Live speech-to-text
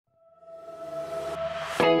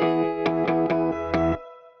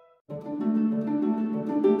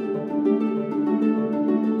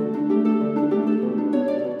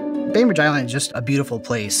Bainbridge Island is just a beautiful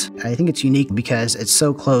place. I think it's unique because it's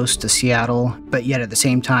so close to Seattle, but yet at the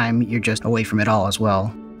same time, you're just away from it all as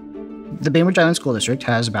well. The Bainbridge Island School District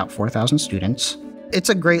has about 4,000 students. It's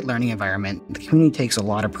a great learning environment. The community takes a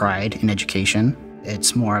lot of pride in education.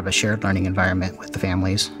 It's more of a shared learning environment with the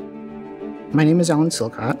families. My name is Alan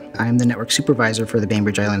Silcott. I'm the network supervisor for the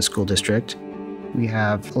Bainbridge Island School District. We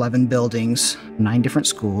have 11 buildings, 9 different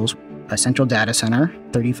schools, a central data center,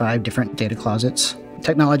 35 different data closets.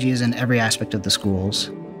 Technology is in every aspect of the schools.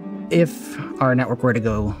 If our network were to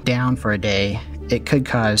go down for a day, it could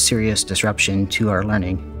cause serious disruption to our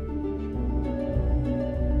learning.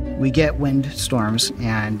 We get wind storms,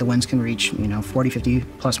 and the winds can reach 40, 50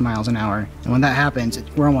 plus miles an hour. And when that happens,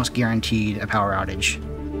 we're almost guaranteed a power outage.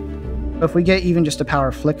 If we get even just a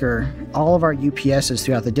power flicker, all of our UPSs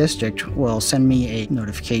throughout the district will send me a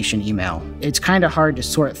notification email. It's kind of hard to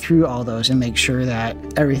sort through all those and make sure that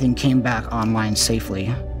everything came back online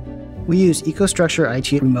safely. We use EcoStruxure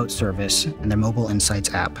IT remote service and their Mobile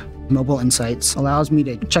Insights app. Mobile Insights allows me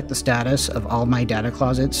to check the status of all my data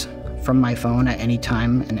closets from my phone at any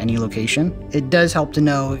time and any location. It does help to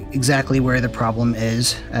know exactly where the problem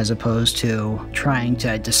is, as opposed to trying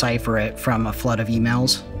to decipher it from a flood of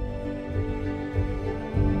emails.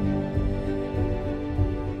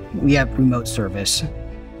 We have remote service.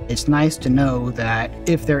 It's nice to know that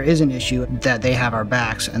if there is an issue, that they have our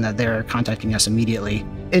backs and that they're contacting us immediately.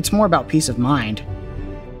 It's more about peace of mind.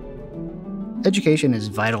 Education is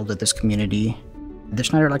vital to this community. The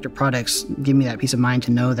Schneider Electric products give me that peace of mind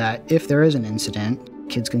to know that if there is an incident,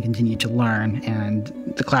 kids can continue to learn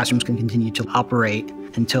and the classrooms can continue to operate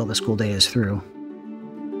until the school day is through.